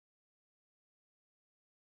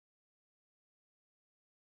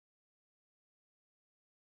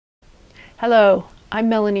Hello, I'm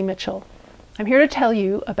Melanie Mitchell. I'm here to tell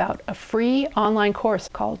you about a free online course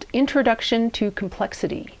called Introduction to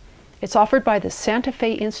Complexity. It's offered by the Santa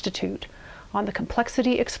Fe Institute on the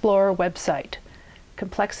Complexity Explorer website,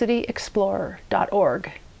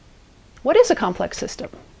 complexityexplorer.org. What is a complex system?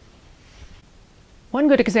 One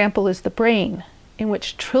good example is the brain, in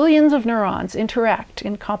which trillions of neurons interact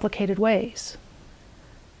in complicated ways.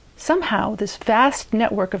 Somehow, this vast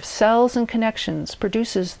network of cells and connections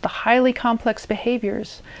produces the highly complex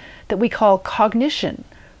behaviors that we call cognition,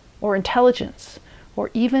 or intelligence,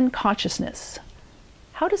 or even consciousness.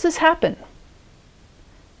 How does this happen?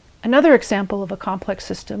 Another example of a complex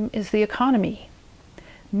system is the economy.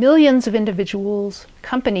 Millions of individuals,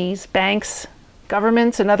 companies, banks,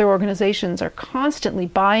 governments, and other organizations are constantly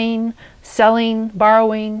buying, selling,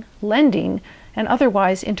 borrowing, lending, and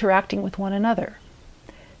otherwise interacting with one another.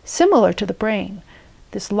 Similar to the brain,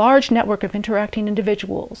 this large network of interacting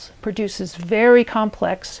individuals produces very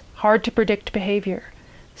complex, hard-to-predict behavior,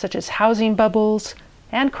 such as housing bubbles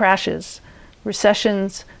and crashes,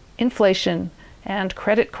 recessions, inflation, and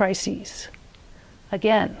credit crises.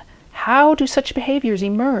 Again, how do such behaviors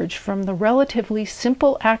emerge from the relatively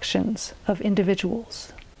simple actions of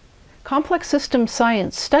individuals? Complex systems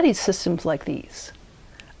science studies systems like these.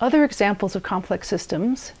 Other examples of complex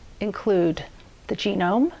systems include the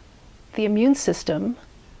genome, the immune system,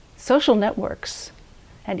 social networks,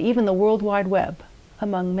 and even the World Wide Web,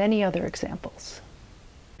 among many other examples.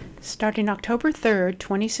 Starting October 3rd,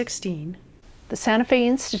 2016, the Santa Fe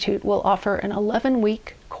Institute will offer an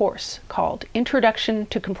 11-week course called Introduction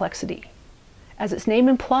to Complexity. As its name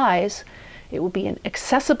implies, it will be an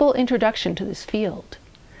accessible introduction to this field.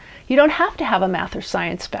 You don't have to have a math or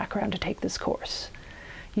science background to take this course.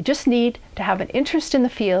 You just need to have an interest in the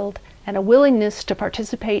field and a willingness to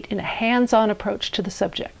participate in a hands-on approach to the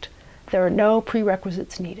subject. There are no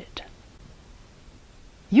prerequisites needed.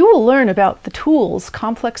 You will learn about the tools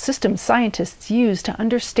complex systems scientists use to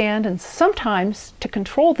understand and sometimes to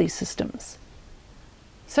control these systems.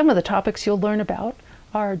 Some of the topics you'll learn about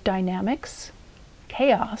are dynamics,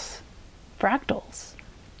 chaos, fractals,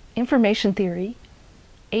 information theory,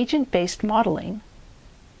 agent-based modeling,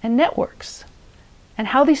 and networks, and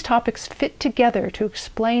how these topics fit together to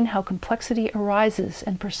explain how complexity arises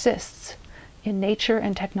and persists in nature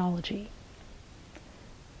and technology.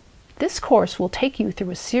 This course will take you through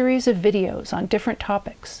a series of videos on different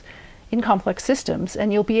topics in complex systems,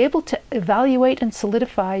 and you'll be able to evaluate and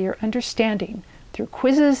solidify your understanding through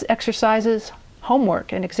quizzes, exercises,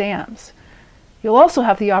 homework, and exams. You'll also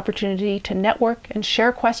have the opportunity to network and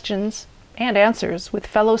share questions and answers with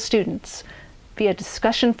fellow students via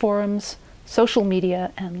discussion forums, social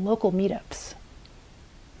media, and local meetups.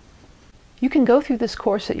 You can go through this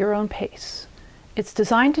course at your own pace. It's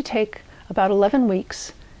designed to take about 11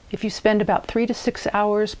 weeks if you spend about 3 to 6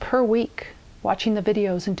 hours per week watching the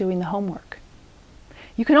videos and doing the homework.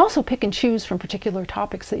 You can also pick and choose from particular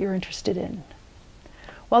topics that you're interested in.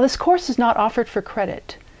 While this course is not offered for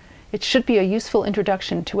credit, it should be a useful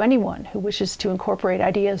introduction to anyone who wishes to incorporate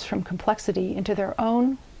ideas from complexity into their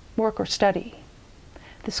own work or study.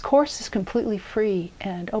 This course is completely free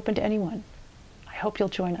and open to anyone. I hope you'll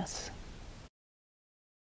join us.